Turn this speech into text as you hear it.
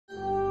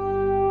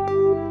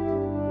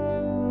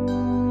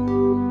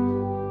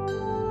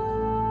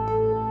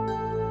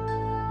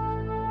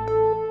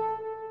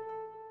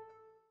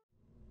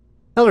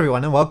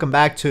everyone, and welcome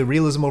back to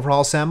Realism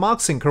Overhaul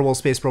Sandbox in Kerbal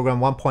Space Program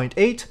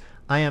 1.8.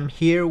 I am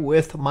here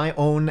with my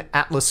own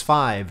Atlas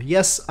V.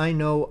 Yes, I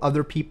know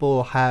other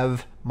people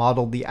have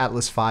modeled the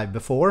Atlas V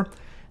before,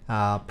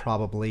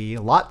 probably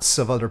lots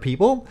of other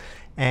people,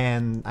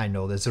 and I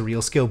know there's a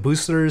Real Skill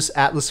Boosters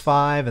Atlas V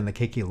and the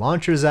KK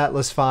Launchers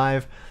Atlas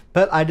V,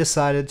 but I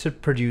decided to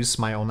produce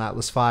my own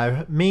Atlas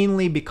V,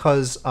 mainly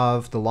because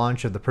of the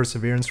launch of the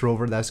Perseverance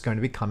rover that's going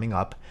to be coming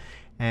up.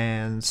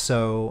 And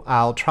so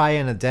I'll try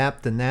and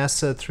adapt the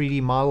NASA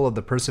 3D model of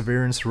the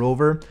Perseverance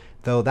rover,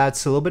 though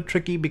that's a little bit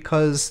tricky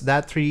because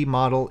that 3D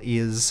model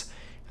is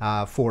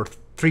for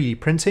 3D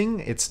printing.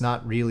 It's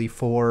not really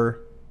for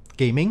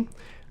gaming.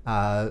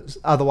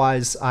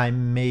 Otherwise, I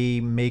may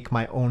make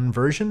my own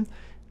version.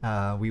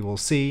 We will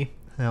see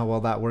how well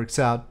that works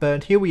out.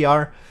 But here we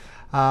are.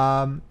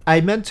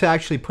 I meant to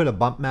actually put a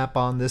bump map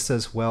on this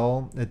as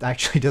well. It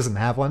actually doesn't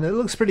have one. It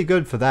looks pretty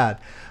good for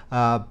that,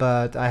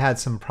 but I had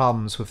some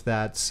problems with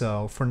that,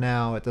 so for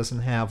now it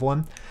doesn't have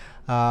one.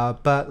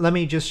 But let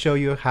me just show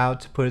you how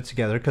to put it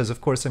together, because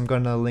of course I'm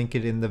going to link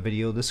it in the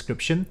video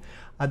description.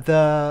 I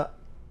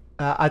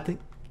think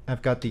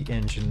I've got the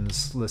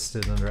engines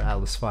listed under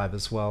Atlas V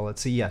as well.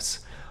 Let's see, yes.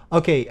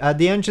 Okay,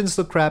 the engines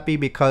look crappy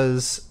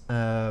because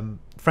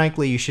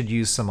frankly, you should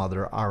use some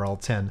other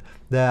RL10.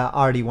 The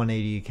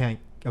RD180 you can't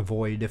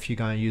avoid if you're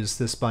going to use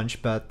this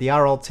bunch, but the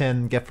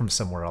RL10 get from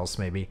somewhere else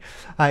maybe.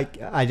 I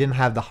didn't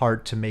have the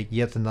heart to make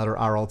yet another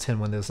RL10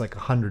 when there's like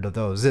 100 of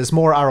those. There's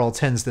more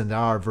RL10s than there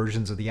are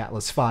versions of the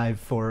Atlas V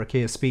for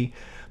KSP.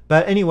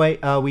 But anyway,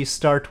 we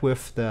start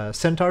with the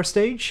Centaur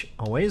stage,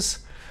 always.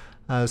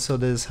 So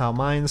this is how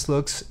mine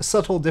looks.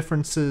 Subtle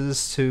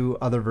differences to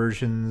other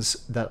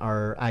versions that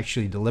are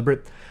actually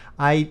deliberate.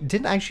 I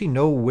didn't actually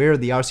know where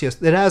the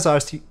RCS... It has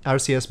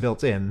RCS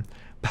built in,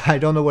 but I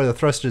don't know where the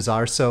thrusters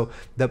are, so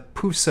the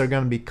poofs are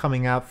going to be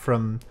coming out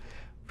from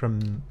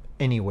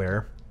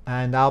anywhere.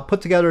 And I'll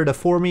put together the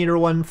 4-meter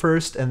one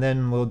first, and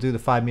then we'll do the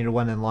 5-meter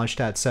one and launch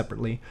that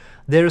separately.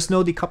 There's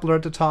no decoupler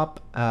at the top.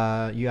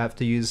 You have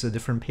to use a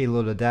different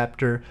payload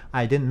adapter.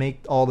 I didn't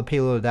make all the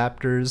payload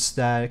adapters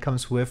that it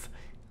comes with.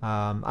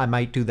 I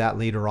might do that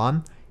later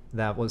on.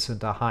 That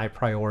wasn't a high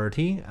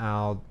priority.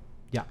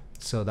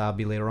 So that'll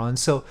be later on.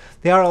 So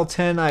the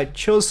RL10, I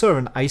chose sort of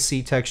an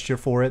icy texture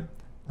for it.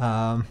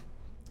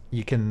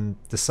 You can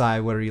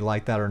decide whether you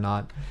like that or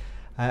not.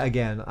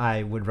 Again,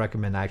 I would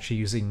recommend actually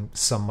using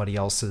somebody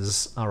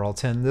else's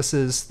RL10. This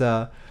is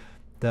the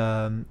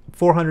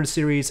 400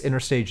 series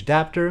interstage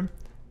adapter,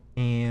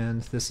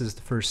 and this is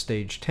the first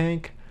stage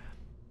tank.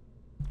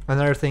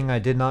 Another thing I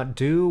did not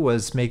do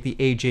was make the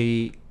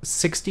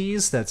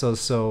AJ60s. That's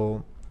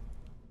also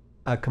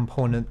a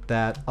component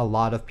that a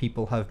lot of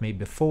people have made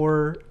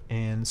before,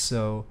 and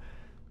so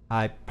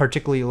I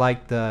particularly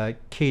like the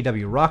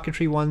KW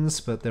rocketry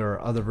ones, but there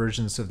are other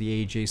versions of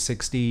the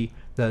AJ60,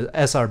 the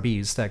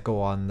SRBs that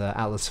go on the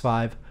Atlas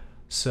V.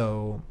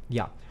 So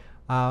yeah,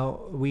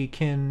 we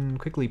can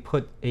quickly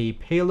put a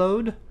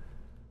payload.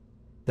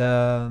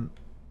 The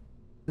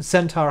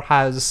Centaur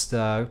has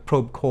the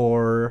probe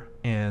core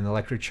and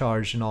electric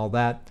charge and all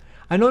that.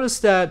 I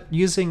noticed that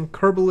using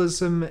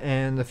Kerbalism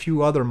and a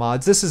few other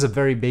mods, this is a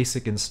very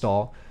basic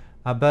install,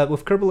 but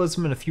with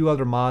Kerbalism and a few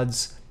other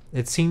mods,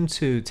 it seemed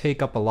to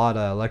take up a lot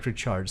of electric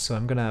charge, so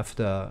I'm going to have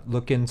to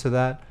look into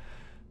that.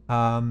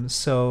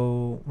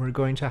 So we're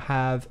going to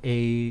have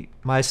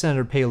my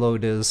standard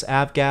payload is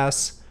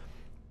avgas,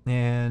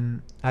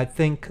 and I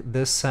think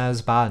this has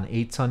about an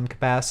 8-ton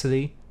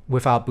capacity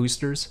without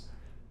boosters.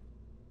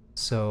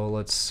 So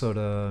let's sort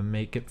of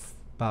make it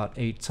about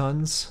 8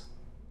 tons.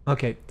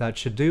 Okay, that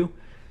should do.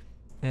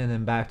 And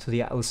then back to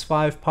the Atlas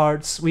V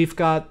parts. We've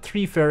got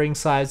 3 fairing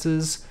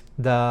sizes,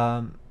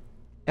 the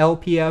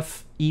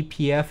LPF,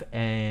 EPF,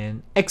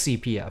 and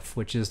XEPF,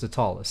 which is the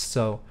tallest.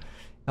 So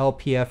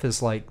LPF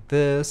is like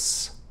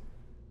this,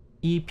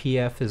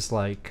 EPF is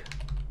like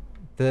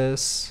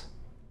this,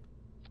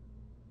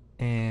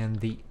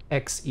 and the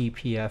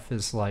XEPF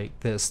is like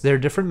this. They're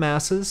different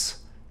masses,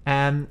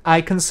 and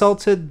I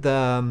consulted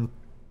the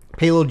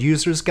payload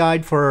users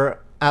guide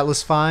for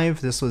Atlas V.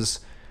 This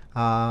was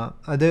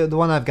the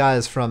one I've got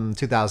is from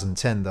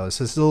 2010 though,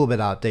 so it's a little bit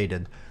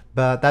outdated,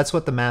 but that's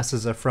what the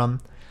masses are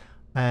from.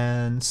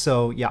 And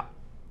so yeah,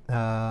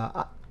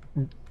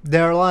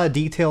 there are a lot of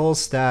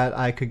details that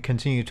I could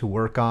continue to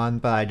work on,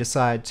 but I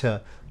decided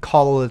to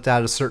call it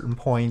at a certain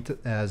point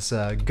as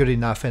good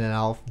enough, and then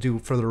I'll do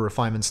further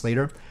refinements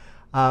later.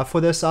 For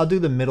this, I'll do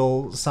the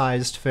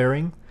middle-sized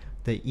fairing,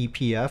 the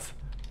EPF,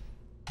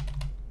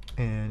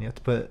 and you have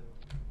to put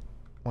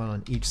one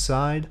on each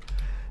side.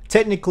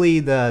 Technically,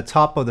 the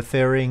top of the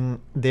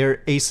fairing, they're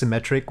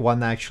asymmetric.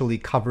 One actually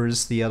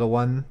covers the other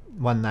one.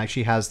 One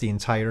actually has the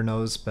entire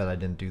nose, but I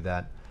didn't do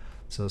that.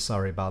 So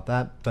sorry about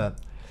that. But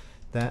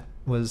that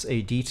was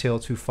a detail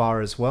too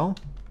far as well.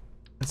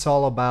 It's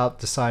all about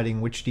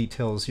deciding which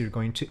details you're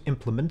going to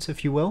implement,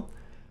 if you will.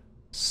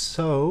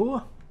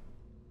 So,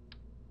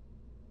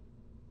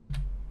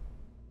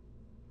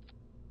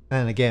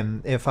 and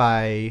again, if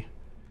I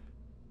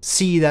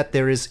see that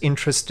there is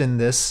interest in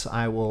this,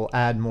 I will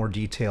add more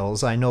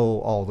details. I know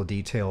all the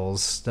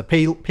details. The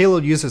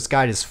payload user's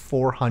guide is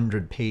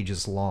 400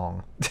 pages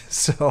long,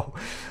 so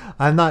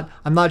I'm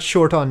not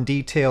short on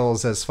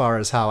details as far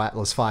as how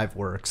Atlas V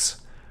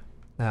works.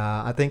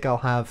 I think I'll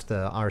have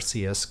the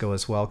RCS go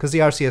as well, because the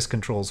RCS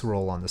controls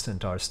roll on the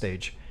Centaur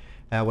stage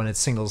when it's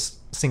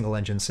single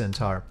engine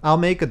Centaur. I'll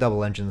make a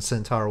double engine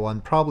Centaur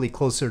one, probably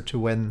closer to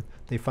when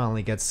they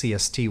finally get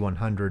CST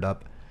 100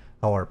 up,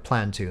 or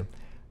plan to.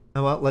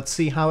 Well, let's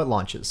see how it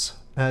launches.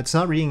 It's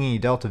not reading any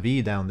delta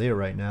V down there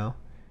right now,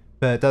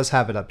 but it does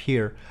have it up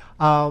here.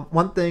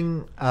 One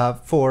thing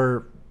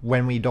for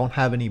when we don't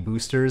have any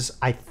boosters,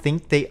 I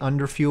think they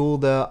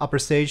underfuel the upper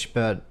stage,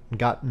 but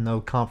got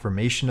no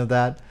confirmation of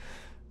that.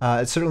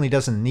 It certainly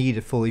doesn't need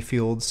it fully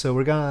fueled, so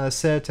we're gonna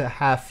set it to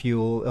half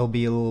fuel. It'll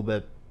be a little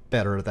bit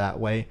better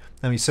that way,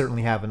 and we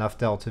certainly have enough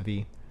delta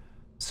V.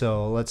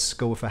 So let's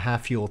go with a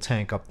half fuel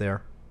tank up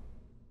there.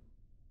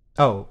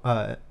 Oh,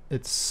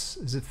 is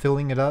it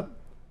filling it up?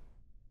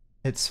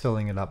 It's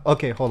filling it up.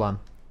 Okay, hold on.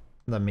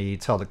 Let me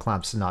tell the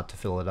clamps not to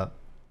fill it up.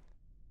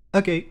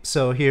 Okay,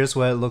 so here's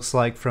what it looks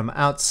like from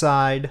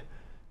outside.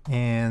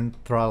 And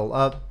throttle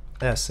up.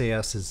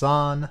 SAS is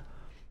on.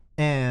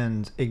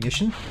 And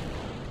ignition.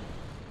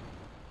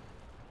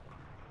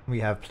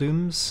 We have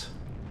plumes.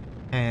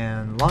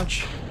 And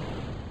launch.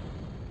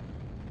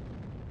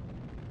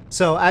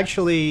 So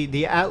actually,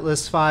 the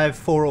Atlas V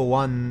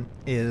 401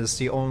 is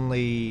the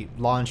only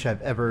launch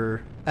I've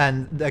ever,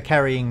 and the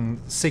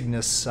carrying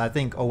Cygnus, I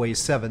think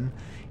 0A7,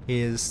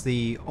 is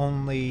the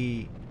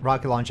only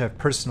rocket launch I've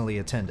personally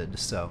attended.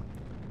 So,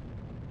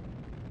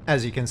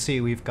 as you can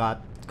see, we've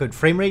got good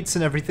frame rates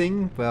and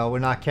everything. Well, we're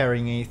not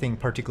carrying anything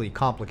particularly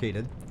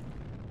complicated.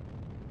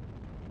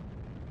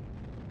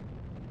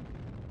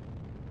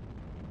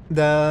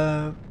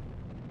 The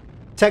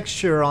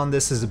texture on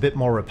this is a bit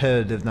more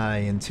repetitive than I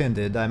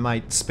intended. I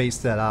might space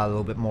that out a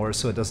little bit more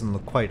so it doesn't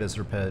look quite as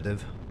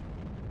repetitive.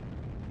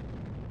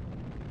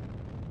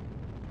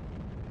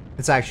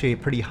 It's actually a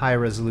pretty high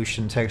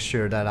resolution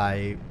texture that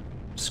I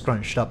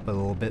scrunched up a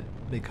little bit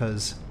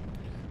because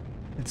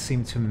it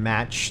seemed to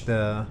match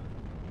the...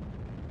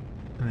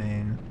 I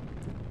mean,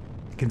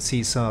 you can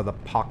see some of the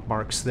pock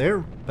marks there,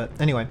 but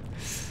anyway.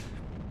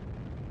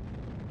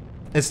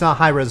 It's not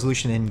high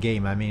resolution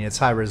in-game, I mean it's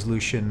high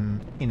resolution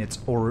in its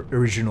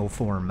original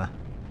form.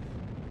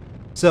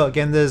 So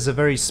again, there's a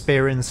very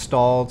spare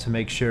install to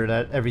make sure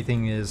that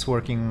everything is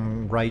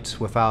working right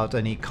without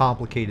any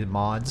complicated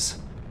mods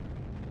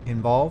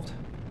involved.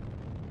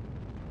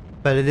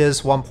 But it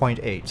is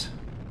 1.8.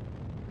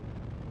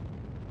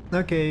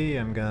 Okay,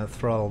 I'm gonna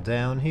throttle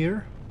down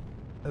here.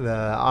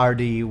 The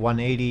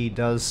RD-180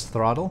 does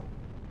throttle.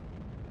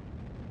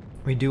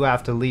 We do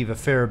have to leave a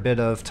fair bit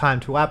of time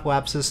to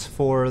apoapsis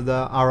for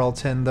the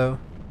RL-10 though,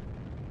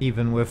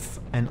 even with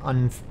an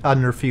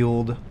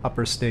underfueled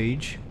upper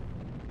stage.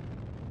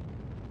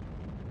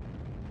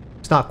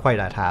 It's not quite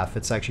at half,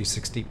 it's actually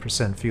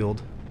 60%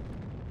 fueled.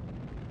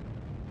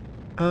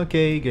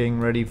 Okay, getting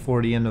ready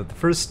for the end of the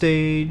first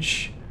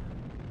stage.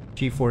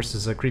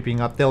 G-forces are creeping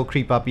up. They'll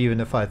creep up even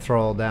if I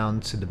throttle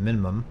down to the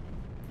minimum.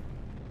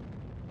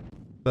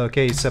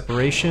 Okay,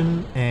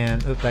 separation,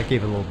 and oh, that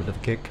gave a little bit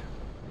of kick.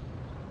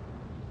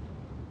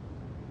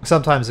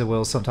 Sometimes it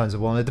will, sometimes it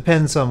won't. It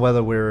depends on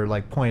whether we're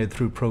like pointed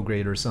through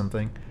prograde or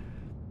something.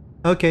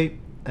 Okay,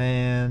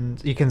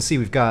 and you can see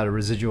we've got a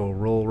residual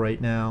roll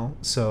right now.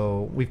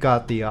 So we've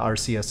got the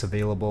RCS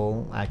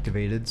available,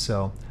 activated.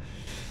 So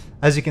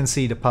as you can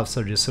see, the puffs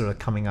are just sort of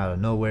coming out of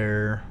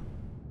nowhere.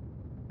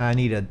 I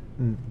need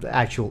an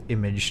actual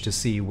image to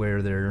see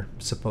where they're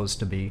supposed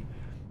to be.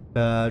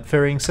 But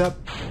fairing's up.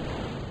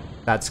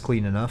 That's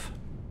clean enough.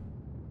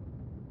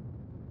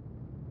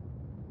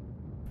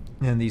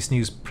 And these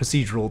new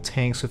procedural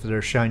tanks with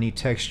their shiny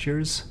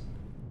textures.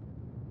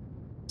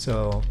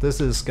 So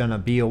this is gonna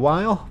be a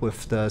while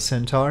with the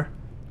Centaur.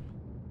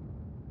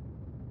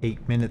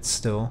 8 minutes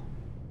still.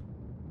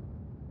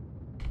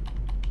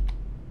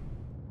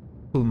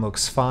 Plume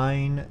looks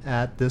fine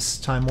at this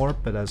time warp,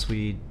 but as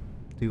we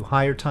do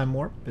higher time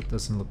warp, it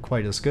doesn't look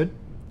quite as good.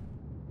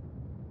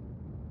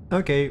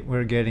 Okay,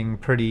 we're getting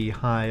pretty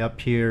high up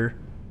here.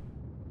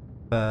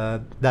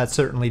 That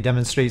certainly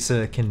demonstrates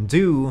that it can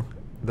do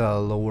the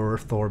lower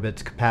Earth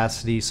orbit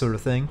capacity sort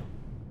of thing.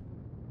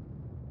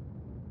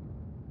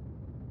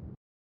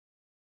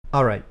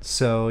 Alright,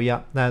 so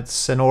yeah,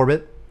 that's an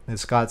orbit.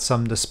 It's got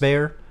some to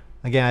spare.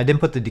 Again, I didn't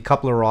put the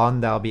decoupler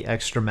on, that'll be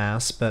extra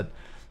mass, but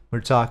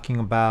we're talking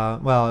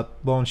about, well, it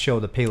won't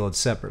show the payload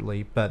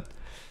separately, but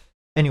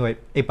anyway,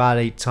 about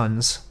 8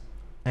 tons.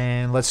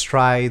 And let's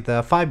try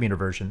the 5 meter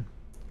version.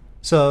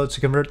 So to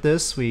convert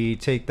this, we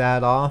take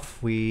that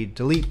off, we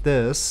delete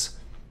this,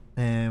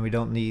 and we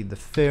don't need the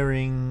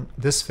fairing,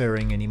 this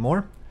fairing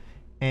anymore.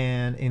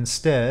 And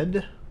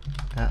instead,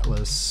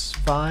 Atlas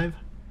 5,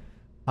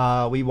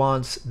 we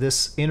want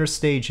this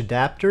interstage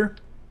adapter,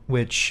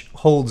 which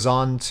holds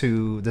on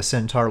to the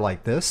Centaur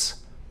like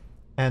this.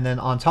 And then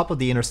on top of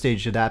the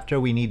interstage adapter,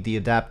 we need the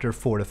adapter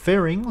for the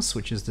fairings,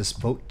 which is this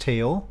boat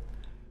tail.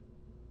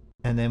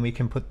 And then we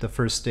can put the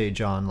first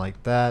stage on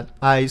like that.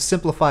 I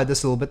simplified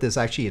this a little bit. There's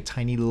actually a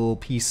tiny little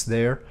piece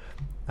there.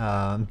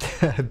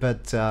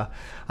 But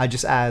I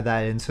just added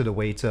that into the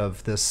weight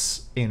of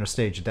this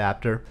interstage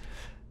adapter.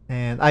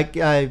 And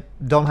I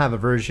don't have a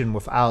version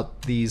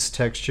without these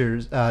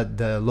textures,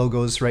 the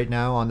logos right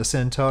now on the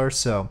Centaur,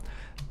 so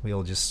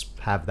we'll just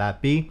have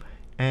that be.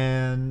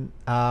 And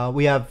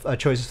we have a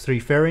choice of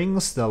 3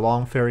 fairings, the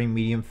long fairing,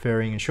 medium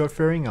fairing, and short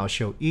fairing. I'll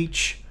show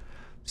each.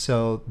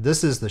 So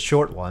this is the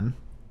short one,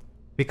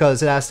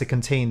 because it has to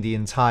contain the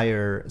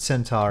entire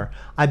Centaur.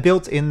 I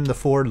built in the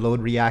forward load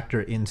reactor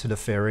into the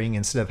fairing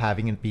instead of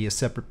having it be a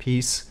separate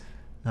piece.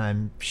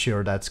 I'm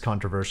sure that's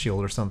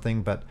controversial or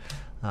something, but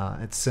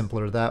it's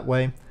simpler that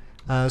way.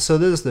 So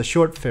this is the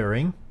short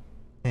fairing,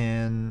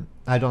 and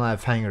I don't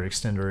have hanger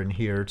extender in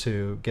here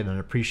to get an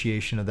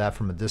appreciation of that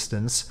from a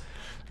distance.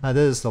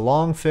 This is the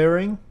long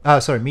fairing,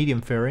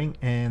 medium fairing,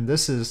 and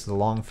this is the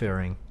long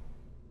fairing.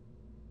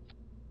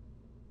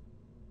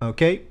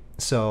 Okay,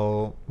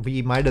 so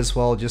we might as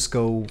well just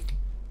go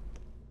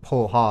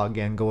whole hog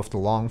and go with the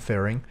long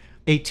fairing.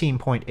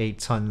 18.8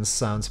 tons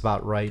sounds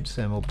about right,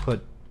 and we'll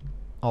put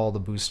all the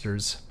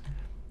boosters.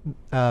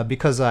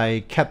 Because I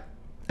kept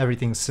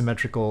everything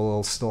symmetrical,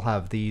 I'll still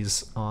have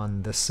these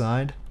on this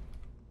side.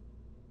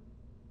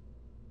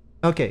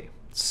 Okay,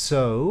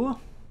 so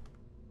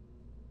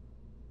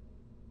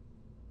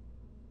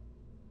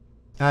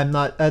I'm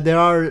not. There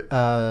are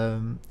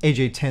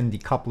AJ10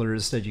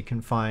 decouplers that you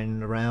can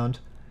find around,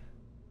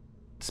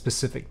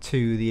 specific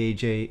to the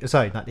AJ.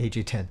 Sorry, not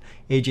AJ10,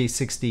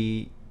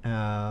 AJ60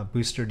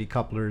 booster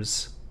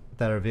decouplers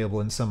that are available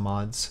in some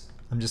mods.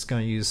 I'm just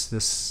going to use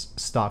this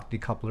stock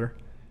decoupler.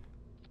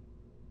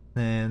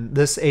 And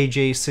this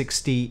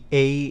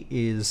AJ60A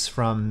is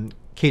from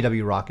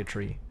KW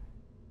Rocketry.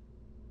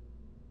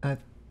 I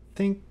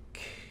think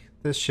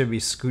this should be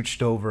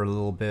scooched over a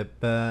little bit,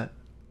 but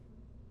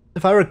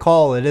if I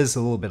recall, it is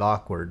a little bit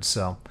awkward,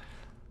 so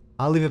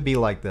I'll leave it be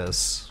like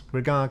this.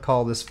 We're gonna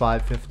call this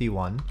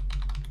 551.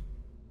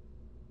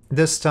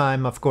 This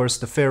time, of course,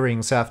 the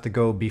fairings have to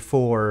go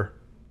before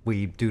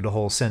we do the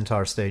whole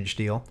Centaur stage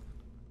deal.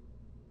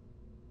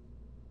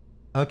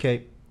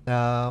 Okay,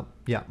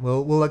 yeah,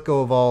 we'll let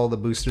go of all the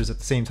boosters at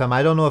the same time.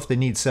 I don't know if they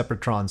need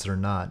separatrons or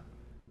not.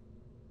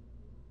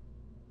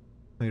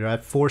 We're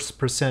at force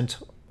percent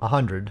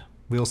 100.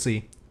 We'll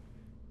see.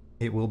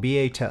 It will be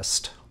a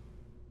test.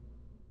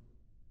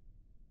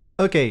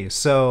 Okay,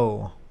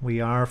 so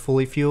we are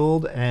fully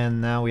fueled,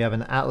 and now we have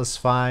an Atlas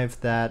V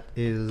that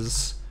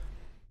is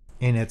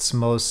in its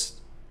most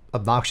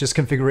obnoxious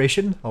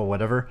configuration, or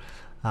whatever,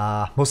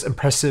 most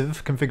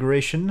impressive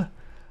configuration,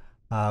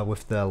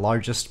 with the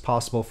largest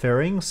possible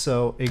fairing.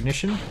 So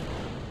ignition.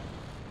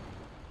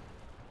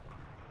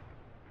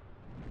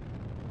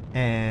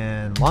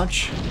 And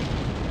launch.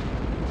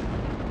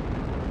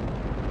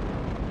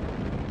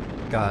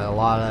 Got a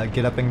lot of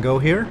get up and go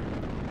here.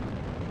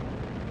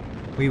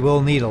 We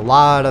will need a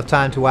lot of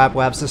time to wap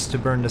this to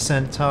burn the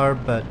Centaur,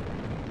 but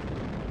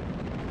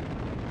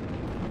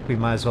we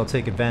might as well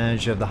take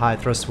advantage of the high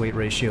thrust weight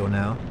ratio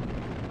now.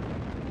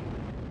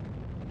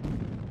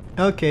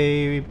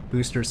 Okay,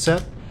 booster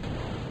set.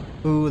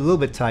 Ooh, a little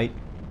bit tight.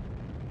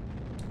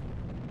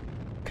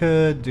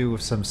 Could do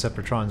with some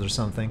separatrons or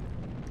something.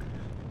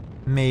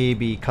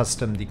 Maybe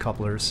custom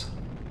decouplers.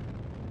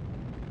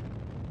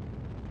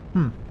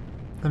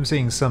 I'm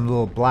seeing some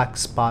little black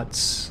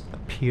spots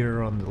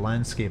appear on the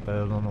landscape. I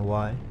don't know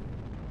why.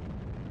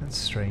 That's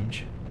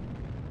strange.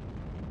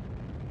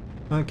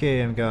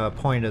 Okay, I'm gonna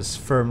point as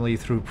firmly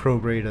through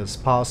prograde as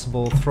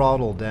possible.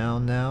 Throttle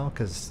down now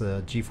because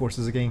the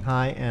G-forces are getting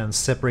high, and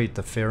separate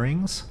the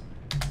fairings.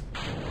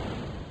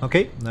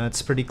 Okay,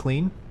 that's pretty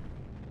clean.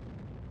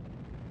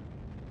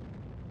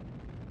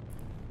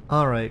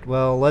 Alright,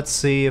 well, let's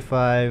see if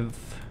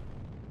I've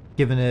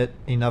given it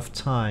enough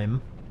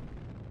time.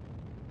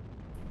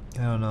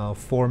 I don't know,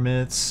 4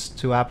 minutes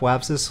to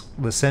apophysis.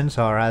 The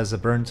Centaur has a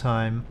burn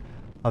time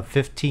of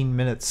 15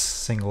 minutes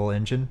single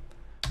engine.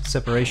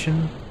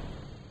 Separation.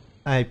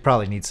 I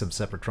probably need some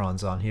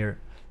separatrons on here.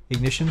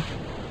 Ignition.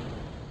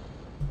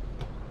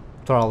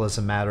 Throttle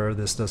doesn't matter,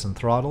 this doesn't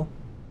throttle.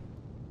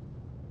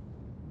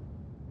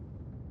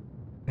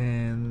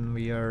 And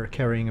we are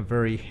carrying a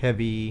very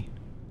heavy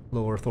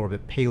low Earth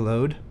orbit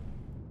payload.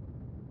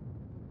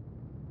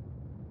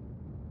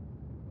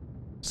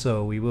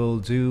 So we will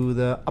do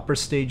the upper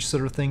stage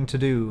sort of thing to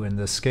do in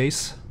this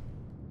case.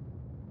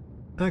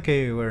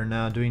 Okay, we're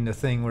now doing the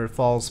thing where it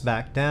falls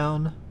back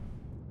down.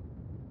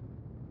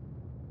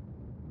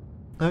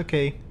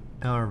 Okay,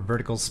 our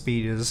vertical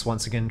speed is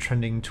once again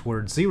trending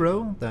towards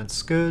 0.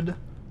 That's good.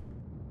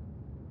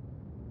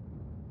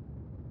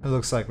 It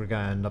looks like we're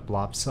gonna end up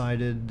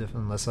lopsided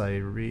unless I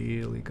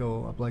really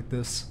go up like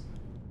this.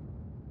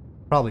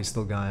 Probably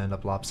still gonna end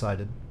up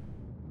lopsided.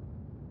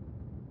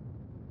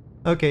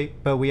 Okay,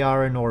 but we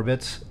are in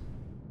orbit.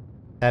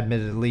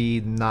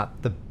 Admittedly,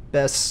 not the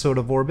best sort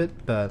of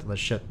orbit, but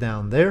let's shut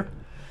down there.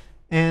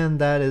 And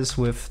that is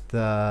with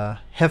the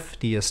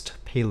heftiest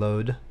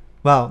payload.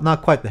 Well,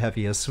 not quite the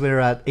heaviest. We're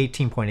at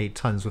 18.8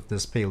 tons with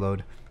this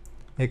payload.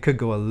 It could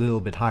go a little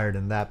bit higher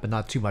than that, but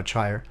not too much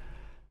higher.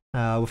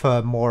 With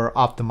a more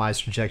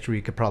optimized trajectory,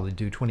 you could probably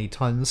do 20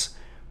 tons.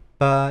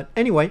 But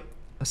anyway,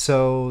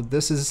 so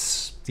this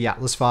is the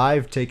Atlas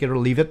V. Take it or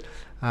leave it.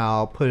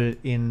 I'll put it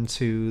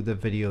into the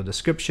video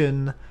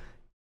description.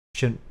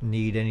 Shouldn't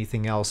need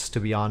anything else, to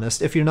be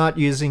honest. If you're not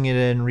using it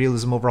in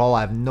Realism Overhaul,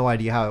 I have no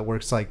idea how it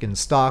works like in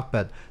stock,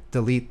 but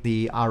delete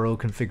the RO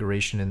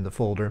configuration in the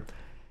folder.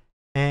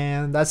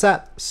 And that's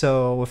that.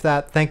 So with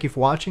that, thank you for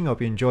watching. I hope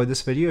you enjoyed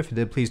this video. If you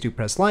did, please do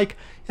press like.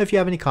 If you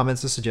have any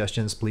comments or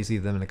suggestions, please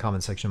leave them in the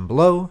comment section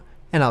below,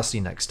 and I'll see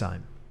you next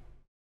time.